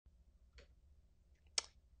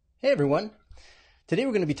Hey everyone. Today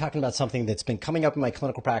we're going to be talking about something that's been coming up in my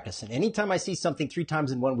clinical practice. And anytime I see something 3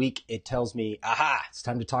 times in 1 week, it tells me, aha, it's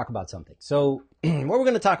time to talk about something. So what we're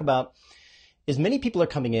going to talk about is many people are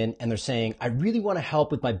coming in and they're saying, I really want to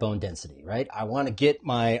help with my bone density, right? I want to get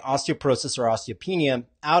my osteoporosis or osteopenia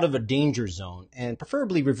out of a danger zone and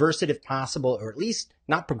preferably reverse it if possible, or at least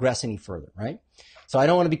not progress any further, right? So I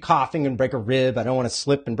don't want to be coughing and break a rib. I don't want to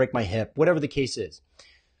slip and break my hip, whatever the case is.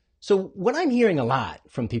 So what I'm hearing a lot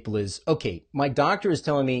from people is, okay, my doctor is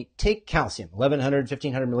telling me take calcium, 1,100,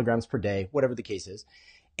 1,500 milligrams per day, whatever the case is.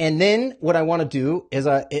 And then what I want to do is,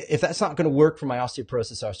 if that's not going to work for my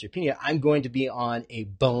osteoporosis, osteopenia, I'm going to be on a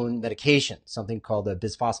bone medication, something called a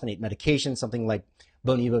bisphosphonate medication, something like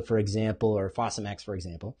Boniva, for example, or Fosamax, for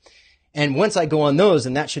example. And once I go on those,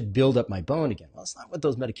 then that should build up my bone again. Well, that's not what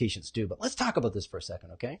those medications do, but let's talk about this for a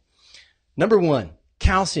second, okay? Number one,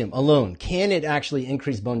 calcium alone. Can it actually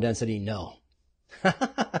increase bone density? No.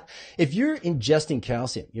 If you're ingesting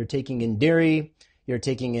calcium, you're taking in dairy, you're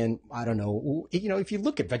taking in, I don't know, if you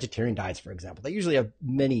look at vegetarian diets, for example, they usually have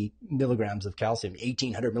many milligrams of calcium,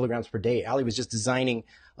 1,800 milligrams per day. Allie was just designing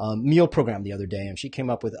a meal program the other day, and she came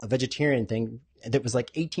up with a vegetarian thing that was like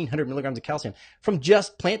 1,800 milligrams of calcium from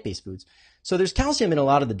just plant-based foods. So there's calcium in a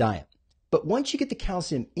lot of the diet. But once you get the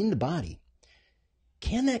calcium in the body,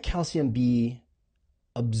 can that calcium be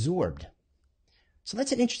absorbed? So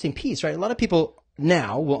that's an interesting piece, right? A lot of people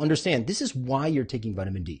now will understand this is why you're taking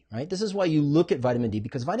vitamin D, right? This is why you look at vitamin D,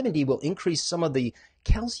 because vitamin D will increase some of the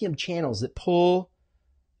calcium channels that pull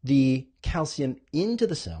the calcium into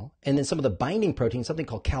the cell, and then some of the binding proteins, something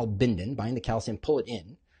called calbindin, bind the calcium, pull it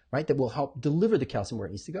in, right? That will help deliver the calcium where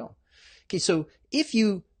it needs to go. Okay, so if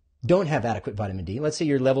you don't have adequate vitamin D, let's say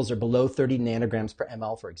your levels are below 30 nanograms per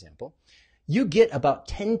ml, for example, you get about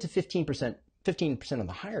 10 to 15% on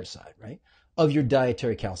the higher side, right, of your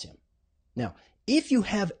dietary calcium. Now, if you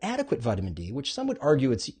have adequate vitamin D, which some would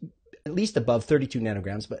argue it's at least above 32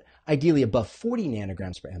 nanograms, but ideally above 40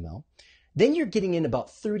 nanograms per ml, then you're getting in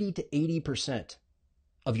about 30 to 80%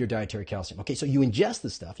 of your dietary calcium. Okay, so you ingest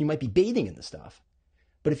the stuff, you might be bathing in the stuff,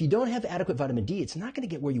 but if you don't have adequate vitamin D, it's not going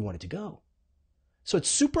to get where you want it to go. So it's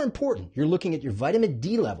super important. You're looking at your vitamin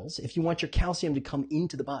D levels if you want your calcium to come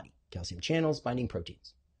into the body. Calcium channels, binding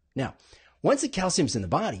proteins. Now, once the calcium's in the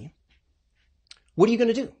body, what are you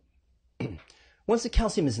going to do? Once the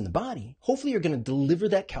calcium is in the body, hopefully you're going to deliver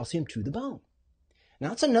that calcium to the bone.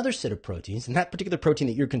 Now, it's another set of proteins, and that particular protein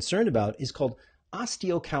that you're concerned about is called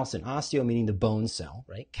osteocalcin. Osteo meaning the bone cell,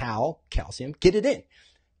 right? Calcium, get it in.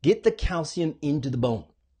 Get the calcium into the bone.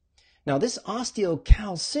 Now, this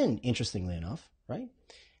osteocalcin, interestingly enough, right,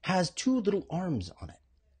 has 2 little arms on it.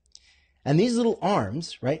 And these little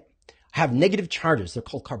arms, right, have negative charges. They're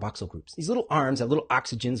called carboxyl groups. These little arms have little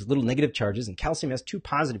oxygens, little negative charges, and calcium has 2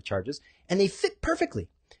 positive charges, and they fit perfectly.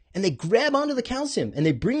 And they grab onto the calcium, and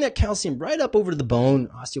they bring that calcium right up over to the bone.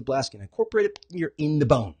 Osteoblast can incorporate it. You're in the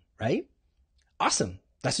bone, right? Awesome.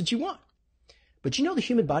 That's what you want. But you know the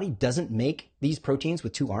human body doesn't make these proteins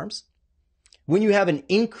with 2 arms? When you have an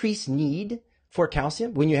increased need for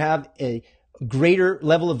calcium, when you have a greater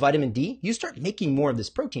level of vitamin D, you start making more of this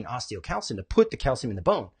protein, osteocalcin, to put the calcium in the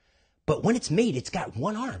bone. But when it's made, it's got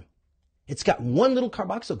 1 arm. It's got 1 little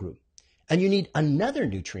carboxyl group. And you need another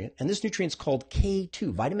nutrient, and this nutrient's called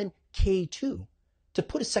K2, vitamin K2, to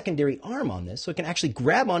put a secondary arm on this so it can actually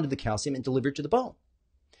grab onto the calcium and deliver it to the bone.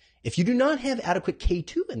 If you do not have adequate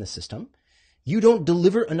K2 in the system, you don't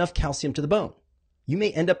deliver enough calcium to the bone. You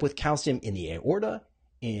may end up with calcium in the aorta,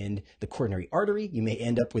 in the coronary artery. You may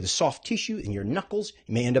end up with a soft tissue in your knuckles.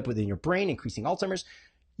 You may end up with it in your brain, increasing Alzheimer's.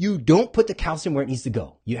 You don't put the calcium where it needs to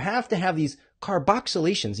go. You have to have these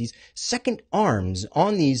carboxylations, these second arms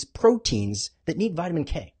on these proteins that need vitamin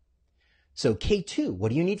K. So K2, what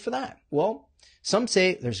do you need for that? Well, some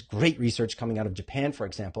say there's great research coming out of Japan, for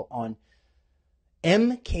example, on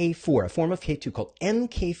MK4, a form of K2 called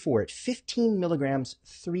MK4 at 15 milligrams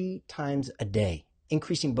 3 times a day,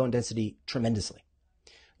 increasing bone density tremendously.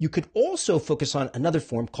 You could also focus on another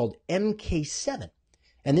form called MK7.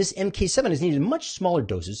 And this MK7 is needed in much smaller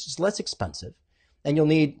doses. It's less expensive. And you'll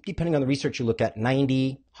need, depending on the research you look at,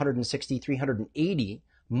 90, 160, 380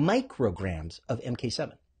 micrograms of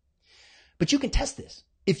MK7. But you can test this.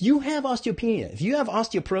 If you have osteopenia, if you have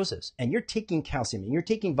osteoporosis, and you're taking calcium and you're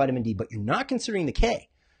taking vitamin D, but you're not considering the K,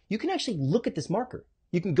 you can actually look at this marker.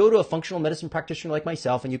 You can go to a functional medicine practitioner like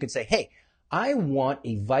myself, and you can say, hey, I want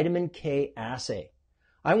a vitamin K assay.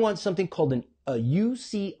 I want something called a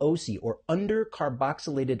UCOC, or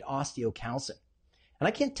undercarboxylated osteocalcin. And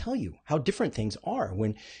I can't tell you how different things are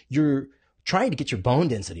when you're trying to get your bone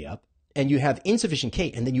density up and you have insufficient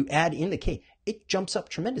K, and then you add in the K. It jumps up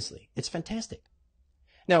tremendously. It's fantastic.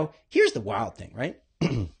 Now, here's the wild thing, right?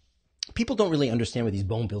 People don't really understand what these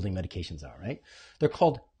bone building medications are, right? They're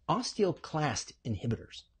called Osteoclast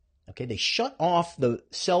Inhibitors. Okay, they shut off the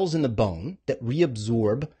cells in the bone that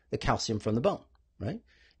reabsorb the calcium from the bone, right?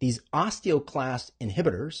 These Osteoclast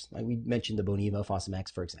Inhibitors, like we mentioned the Boniva, Fosamax,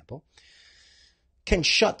 for example, can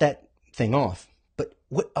shut that thing off. But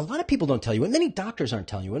what a lot of people don't tell you, what many doctors aren't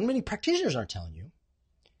telling you, what many practitioners aren't telling you,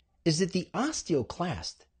 is that the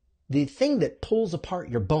osteoclast, the thing that pulls apart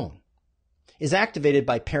your bone, is activated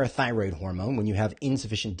by parathyroid hormone when you have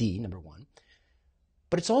insufficient D, number one.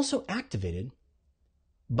 But it's also activated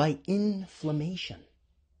by inflammation,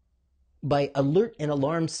 by alert and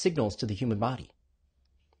alarm signals to the human body.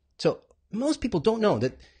 So most people don't know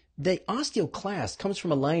that the osteoclast comes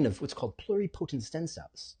from a line of what's called pluripotent stem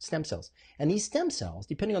cells. And these stem cells,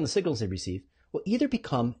 depending on the signals they receive, will either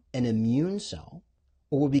become an immune cell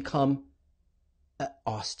or will become an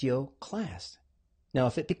osteoclast. Now,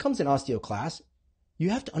 if it becomes an osteoclast,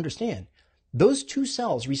 you have to understand those two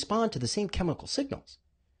cells respond to the same chemical signals.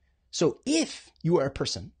 So if you are a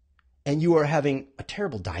person and you are having a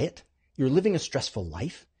terrible diet, you're living a stressful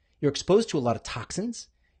life, you're exposed to a lot of toxins,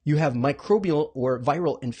 you have microbial or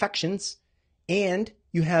viral infections, and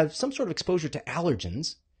you have some sort of exposure to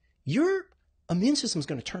allergens, your immune system is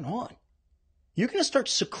going to turn on. You're going to start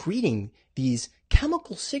secreting these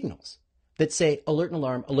chemical signals that say alert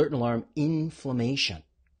and alarm, inflammation.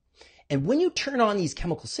 And when you turn on these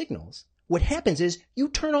chemical signals, what happens is you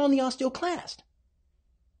turn on the osteoclast.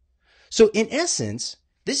 So in essence,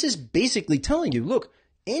 this is basically telling you, look,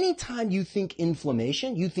 anytime you think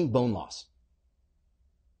inflammation, you think bone loss.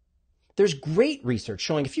 There's great research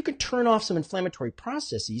showing if you can turn off some inflammatory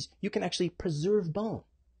processes, you can actually preserve bone.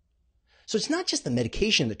 So it's not just the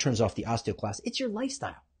medication that turns off the osteoclast, it's your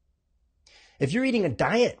lifestyle. If you're eating a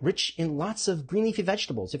diet rich in lots of green leafy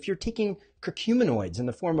vegetables, if you're taking curcuminoids in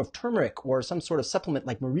the form of turmeric or some sort of supplement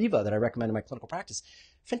like Mariva that I recommend in my clinical practice,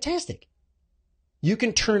 fantastic. You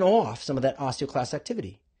can turn off some of that osteoclast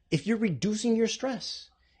activity. If you're reducing your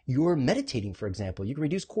stress, you're meditating, for example, you can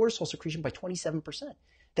reduce cortisol secretion by 27%.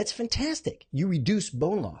 That's fantastic. You reduce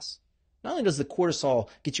bone loss. Not only does the cortisol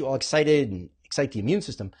get you all excited and excite the immune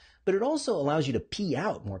system, but it also allows you to pee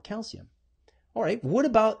out more calcium. All right, what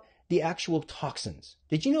about the actual toxins?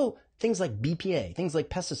 Did you know things like BPA, things like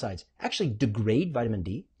pesticides actually degrade vitamin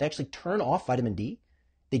D? They actually turn off vitamin D.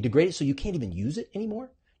 They degrade it so you can't even use it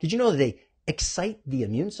anymore. Did you know that they excite the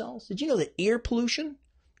immune cells? Did you know that air pollution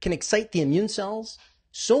can excite the immune cells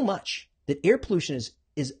so much that air pollution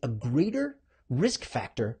is a greater risk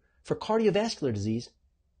factor for cardiovascular disease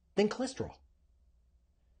than cholesterol?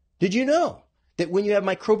 Did you know that when you have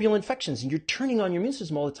microbial infections and you're turning on your immune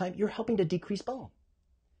system all the time, you're helping to decrease bone?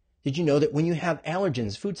 Did you know that when you have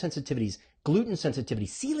allergens, food sensitivities, gluten sensitivity,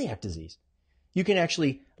 celiac disease, you can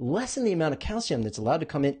actually lessen the amount of calcium that's allowed to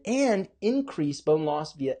come in and increase bone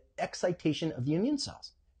loss via excitation of the immune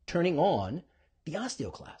cells, turning on the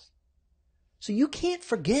osteoclast? So you can't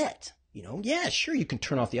forget, yeah, sure, you can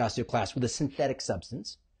turn off the osteoclast with a synthetic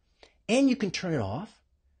substance, and you can turn it off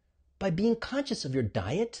by being conscious of your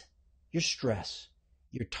diet, your stress,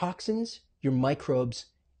 your toxins, your microbes,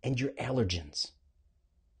 and your allergens.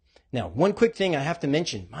 Now, one quick thing I have to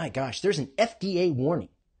mention, my gosh, there's an FDA warning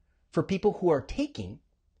for people who are taking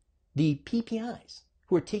the PPIs,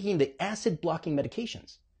 who are taking the acid-blocking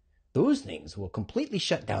medications. Those things will completely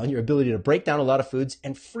shut down your ability to break down a lot of foods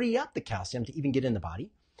and free up the calcium to even get in the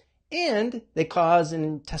body. And they cause an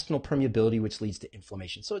intestinal permeability, which leads to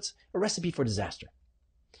inflammation. So it's a recipe for disaster.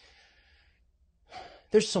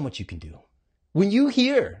 There's so much you can do. When you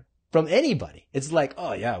hear from anybody, it's like,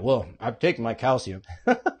 oh yeah, well, I've taken my calcium.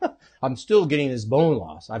 I'm still getting this bone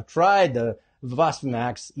loss. I've tried the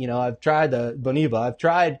Fosamax, I've tried the Boniva, I've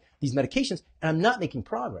tried these medications, and I'm not making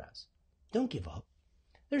progress. Don't give up.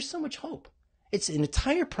 There's so much hope. It's an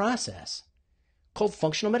entire process called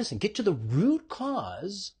functional medicine. Get to the root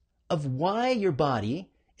cause of why your body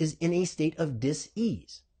is in a state of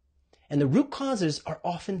dis-ease. And the root causes are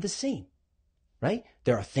often the same, right?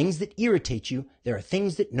 There are things that irritate you. There are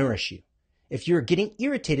things that nourish you. If you're getting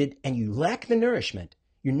irritated and you lack the nourishment,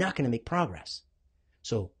 you're not going to make progress.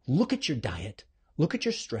 So look at your diet, look at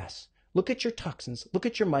your stress, look at your toxins, look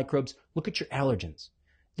at your microbes, look at your allergens.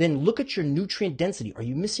 Then look at your nutrient density. Are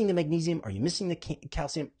you missing the magnesium? Are you missing the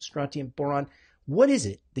calcium, strontium, boron? What is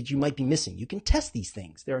it that you might be missing? You can test these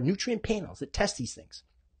things. There are nutrient panels that test these things.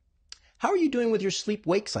 How are you doing with your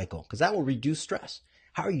sleep-wake cycle? Because that will reduce stress.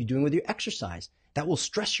 How are you doing with your exercise? That will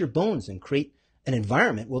stress your bones and create an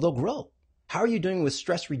environment where they'll grow. How are you doing with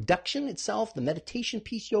stress reduction itself, the meditation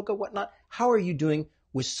piece, yoga, whatnot? How are you doing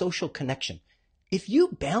with social connection? If you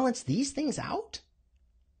balance these things out,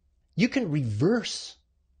 You can reverse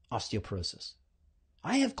osteoporosis.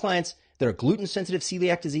 I have clients that are gluten-sensitive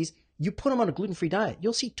celiac disease. You put them on a gluten-free diet,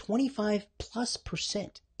 you'll see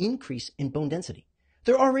 25+% increase in bone density.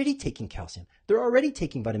 They're already taking calcium. They're already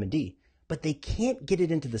taking vitamin D, but they can't get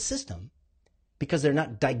it into the system because they're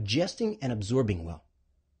not digesting and absorbing well.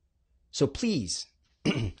 So please,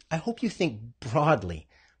 I hope you think broadly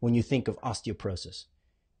when you think of osteoporosis.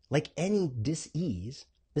 Like any dis-ease,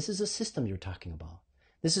 this is a system you're talking about.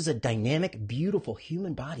 This is a dynamic, beautiful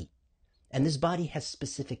human body. And this body has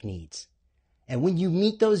specific needs. And when you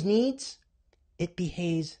meet those needs, it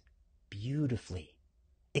behaves beautifully.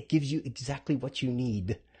 It gives you exactly what you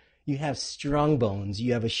need. You have strong bones,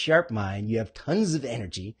 you have a sharp mind, you have tons of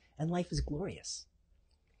energy, and life is glorious.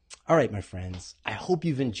 All right, my friends, I hope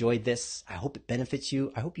you've enjoyed this. I hope it benefits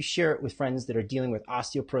you. I hope you share it with friends that are dealing with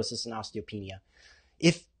osteoporosis and osteopenia.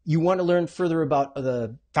 If you want to learn further about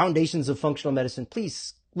the foundations of functional medicine,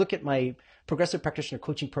 please look at my progressive practitioner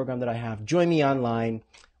coaching program that I have. Join me online.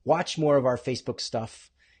 Watch more of our Facebook stuff.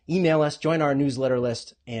 Email us, join our newsletter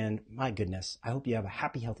list, and my goodness, I hope you have a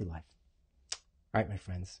happy, healthy life. All right, my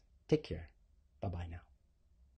friends, take care. Bye-bye now.